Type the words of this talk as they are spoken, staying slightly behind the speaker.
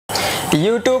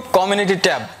YouTube community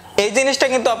tab এই জিনিসটা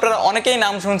কিন্তু আপনারা অনেকেই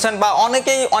নাম শুনছেন বা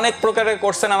অনেকেই অনেক প্রকারের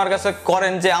কোশ্চেন আমার কাছে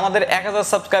করেন যে আমাদের 1000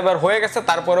 সাবস্ক্রাইবার হয়ে গেছে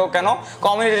তারপরেও কেন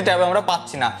কমিউনিটি ট্যাব আমরা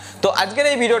পাচ্ছি না। তো আজকের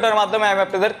এই ভিডিওটার মাধ্যমে আমি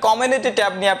আপনাদের কমিউনিটি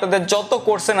ট্যাব নিয়ে আপনাদের যত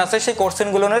কোশ্চেন আছে সেই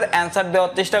কোশ্চেনগুলোর অ্যানসার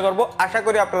দেওয়ার চেষ্টা করব। আশা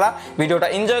করি আপনারা ভিডিওটা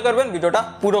এনজয় করবেন, ভিডিওটা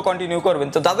পুরো কন্টিনিউ করবেন।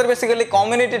 তো যাদের বেসিক্যালি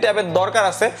কমিউনিটি ট্যাবের দরকার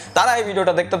আছে তারা এই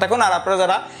ভিডিওটা দেখতে থাকুন। আর আপনারা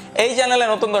যারা এই চ্যানেলে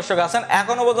নতুন দর্শক আছেন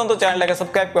এখনো পর্যন্ত চ্যানেলটাকে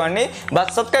সাবস্ক্রাইব করেননি বা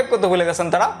সাবস্ক্রাইব করতে ভুলে গেছেন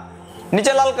তারা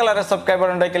নিচে লাল কালারের সাবস্ক্রাইব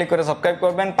বাটনটায় ক্লিক করে সাবস্ক্রাইব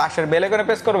করবেন, পাশের বেল আইকনে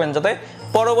প্রেস করবেন যাতে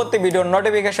পরবর্তী ভিডিওর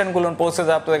নোটিফিকেশনগুলো পৌঁছে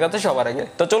যায় আপনাদের কাছে সবার আগে।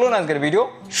 তো চলুন আজকের ভিডিও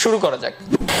শুরু করা যাক।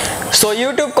 সো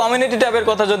ইউটিউব কমিউনিটি ট্যাবের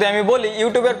কথা যদি আমি বলি,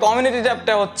 ইউটিউবের কমিউনিটি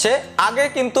ট্যাবটা হচ্ছে আগে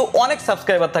কিন্তু অনেক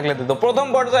সাবস্ক্রাইবার থাকলে দিত। প্রথম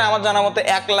পর্যায়ে আমার জানা মতে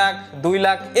 1 লাখ 2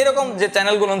 লাখ এরকম যে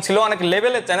চ্যানেলগুলো ছিল, অনেক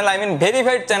লেভেলের channel, I mean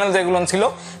verified channel যেগুলো ছিল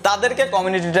তাদেরকে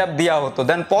কমিউনিটি ট্যাব দেওয়া হতো।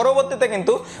 দেন পরবর্তীতে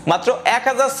কিন্তু মাত্র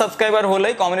 1000 সাবস্ক্রাইবার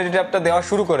হলেই কমিউনিটি ট্যাবটা দেওয়া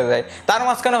শুরু করে দেয়। তার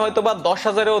মাঝখানে হয়তো বা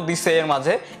 10,000ও দিছে এর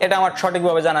মাঝে, এটা আমার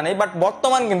সঠিকভাবে জানা নেই, বাট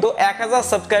বর্তমান কিন্তু 1000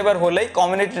 সাবস্ক্রাইবার হলেই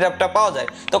কমিউনিটি ট্যাবটা পাওয়া যায়।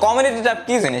 তো কমিউনিটি ট্যাব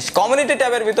কি জিনিস? কমিউনিটি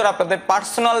ট্যাবের ভিতর আপনাদের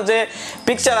পার্সোনাল যে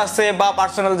পিকচার আছে বা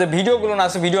পার্সোনাল যে ভিডিওগুলো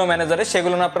আছে ভিডিও ম্যানেজারে,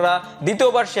 সেগুলো আপনারা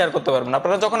দ্বিতীয়বার শেয়ার করতে পারবেন।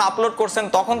 আপনারা যখন আপলোড করছেন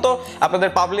তখন তো আপনাদের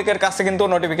পাবলিকের কাছে কিন্তু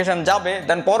নোটিফিকেশন যাবে।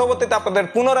 দেন পরবর্তীতে আপনাদের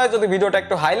পুনরায় যদি ভিডিওটা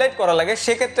একটু হাইলাইট করা লাগে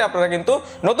সেক্ষেত্রে আপনারা কিন্তু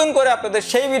নতুন করে আপনাদের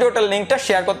সেই ভিডিওটার লিঙ্কটা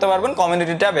শেয়ার করতে পারবেন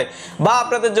কমিউনিটি ট্যাবে। বা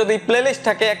আপনাদের যদি প্লেলিস্ট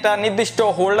থাকে, একটা নির্দিষ্ট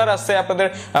হোল্ডার আছে, আপনাদের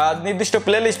নির্দিষ্ট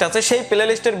প্লেলিস্ট আছে, সেই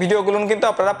প্লেলিস্টের ভিডিওগুলো কিন্তু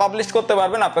আপনারা পাবলিশ করতে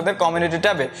পারবেন আপনাদের কমিউনিটি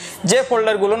ট্যাবে। যে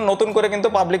ফোল্ডারগুলো নতুন করে কিন্তু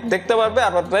পাবলিক দেখতে পারবে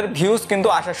আর আপনাদের ভিউজ কিন্তু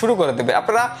আসা শুরু করে দেবে।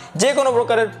 আপনারা যে কোনো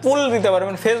প্রকারের পুল দিতে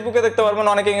পারবেন, ফেসবুকে দেখতে পারবেন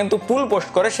অনেকে কিন্তু পুল পোস্ট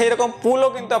করে, সেই রকম পুলও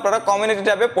কিন্তু আপনারা কমিউনিটি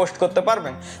ট্যাবে পোস্ট করতে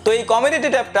পারবেন। তো এই কমিউনিটি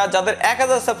ট্যাবটা যাদের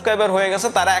 1000 সাবস্ক্রাইবার হয়ে গেছে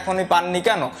তারা এখনই পাননি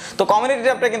কেন? তো কমিউনিটি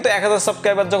ট্যাবটা কিন্তু 1000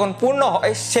 সাবস্ক্রাইবার যখন পূর্ণ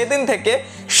হয় সেদিন থেকে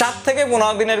 7 থেকে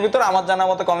 15 দিনের ভিতর আমার জানা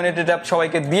মতো কমিউনিটি ট্যাব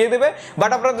সবাইকে দিয়ে দেবে।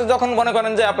 বাট আপনারা যখন মনে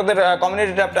করেন যে আপনাদের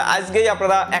কমিউনিটি ট্যাবটা আজকেই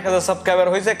আপনারা 1000 সাবস্ক্রাইবার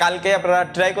হয়েছে, কালকে আপনারা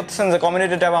ট্রাই করতেছেন যে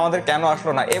কমিউনিটি ট্যাব আমাদের কেন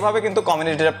আসলো না, এভাবে কিন্তু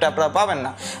কমিউনিটি ট্যাবটা আপনারা পাবেন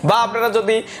না। বা আপনারা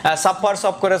যদি সাব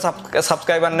করে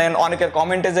সাবস্ক্রাইবার নেন, অনেকের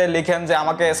কমেন্টে যে লিখেন যে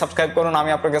আমাকে সাবস্ক্রাইব করুন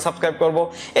আমি আপনাকে সাবস্ক্রাইব করব,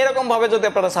 এরকম ভাবে যদি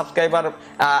আপনারা সাবস্ক্রাইবার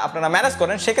আপনারা ম্যানেজ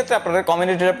করেন সেক্ষেত্রে আপনাদের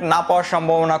কমিউনিটি ট্যাব না পাওয়ার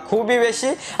সম্ভাবনা খুবই বেশি।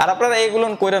 আর আপনারা এগুলো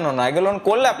করেনও না, এগুলো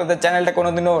করলে আপনাদের চ্যানেলটা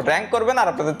কোনোদিনও র্যাঙ্ক করবে না আর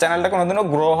আপনাদের চ্যানেলটা কোনোদিনও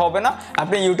গ্রো হবে না,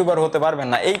 আপনি ইউটিউবার হতে পারবেন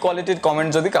না এই কোয়ালিটির কমেন্ট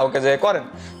যদি কাউকে যে করেন।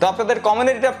 তো আপনাদের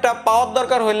কমিউনিটি ট্যাবটা পাওয়ার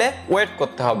দরকার হলে ওয়েট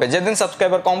করতে হবে। যেদিন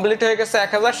সাবস্ক্রাইবার কমপ্লিট হয়ে গেছে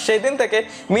 1000 সেই দিন থেকে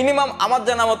মিনিমাম আমার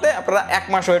জানা মতে আপনারা 1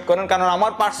 মাস ওয়েট করেন। কারণ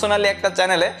আমার পার্সোনালি একটা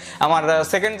চ্যানেলে, আমার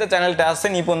সেকেন্ড যে চ্যানেলটা আছে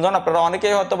নিপুন, আপনারা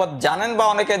অনেকেই হয়তো বা জানেন বা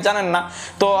অনেকে জানেন না,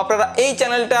 তো আপনারা এই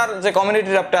চ্যানেলটার যে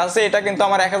কমিউনিটি ট্যাবটা আছে এটা কিন্তু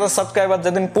আমার 1000 সাবস্ক্রাইবার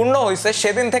যেদিন পূর্ণ হয়েছে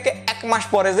সেদিন থেকে 1 মাস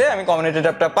পরে যে আমি কমিউনিটি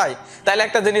ট্যাবটা পাই। তাইলে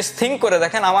একটা জিনিস থিঙ্ক করে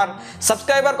দেখেন, আমার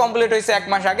সাবস্ক্রাইবার কমপ্লিট হয়েছে 1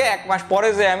 মাস আগে, 1 মাস পরে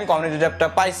যে আমি কমিউনিটি ট্যাবটা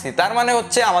পাইছি, তার মানে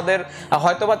হচ্ছে আমাদের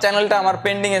হয়তোবা চ্যানেলটা আমার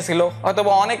পেন্ডিং এ ছিল,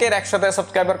 হয়তোবা অনেকের একসাথে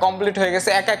সাবস্ক্রাইবার কমপ্লিট হয়ে গেছে,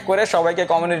 এক এক করে সবাইকে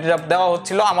কমিউনিটি ট্যাব দেওয়া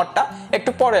হচ্ছিল, আমারটা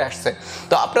একটু পরে আসছে।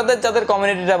 তো আপনাদের যাদের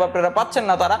কমিউনিটি ট্যাব আপনারা পাচ্ছেন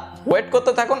না তারা ওয়েট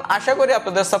করতে থাকুন। আশা করি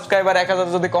আপনাদের সাবস্ক্রাইবার 1000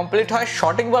 যদি কমপ্লিট হয়,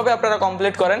 সঠিকভাবে আপনারা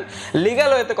কমপ্লিট করেন,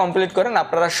 লিগ্যাল ওয়েতে কমপ্লিট করেন,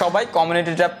 আপনারা সবাই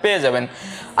কমিউনিটি ট্যাব পেয়ে যাবেন।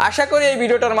 আশা করি এই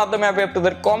ভিডিওটার মাধ্যমে আমি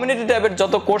আপনাদের কমিউনিটি ট্যাবের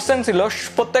যত কোশ্চেন ছিল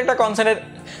প্রত্যেকটা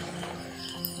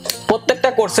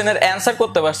কোশ্চেনের অ্যান্সার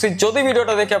করতে পারছি। যদি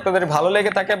ভিডিওটা দেখে আপনাদের ভালো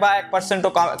লেগে থাকে বা 1%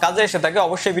 কাজে এসে থাকে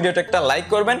অবশ্যই ভিডিওটা একটা লাইক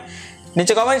করবেন,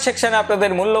 নিচে কমেন্ট সেকশনে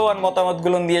আপনাদের মূল্যবান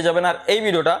মতামতগুলো দিয়ে যাবেন, আর এই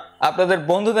ভিডিওটা আপনাদের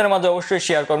বন্ধুদের মাঝে অবশ্যই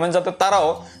শেয়ার করবেন যাতে তারাও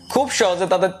খুব সহজে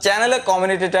তাদের চ্যানেলে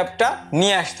কমিউনিটি ট্যাবটা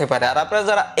নিয়ে আসতে পারে। আর আপনারা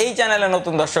যারা এই চ্যানেলে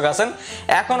নতুন দর্শক আছেন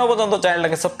এখনো পর্যন্ত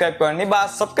চ্যানেলটাকে সাবস্ক্রাইব করেননি বা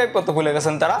সাবস্ক্রাইব করতে ভুলে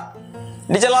গেছেন তারা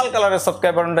নিচে লাল কালারের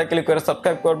সাবস্ক্রাইব বাটনটা ক্লিক করে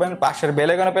সাবস্ক্রাইব করবেন, পাশের বেল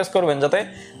আইকনে প্রেস করবেন যাতে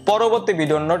পরবর্তী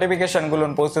ভিডিওর নোটিফিকেশনগুলো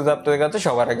পৌঁছে যায় আপনাদের কাছে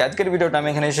সবার আগে। আজকের ভিডিওটা আমি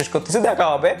এখানে শেষ করতেছি, দেখা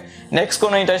হবে নেক্সট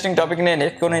কোনো ইন্টারেস্টিং টপিক নিয়ে,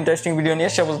 নেক্সট কোনো ইন্টারেস্টিং ভিডিও নিয়ে।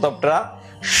 সে পর্যন্ত আপনারা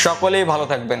সকলেই ভালো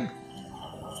থাকবেন।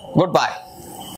 Good bye.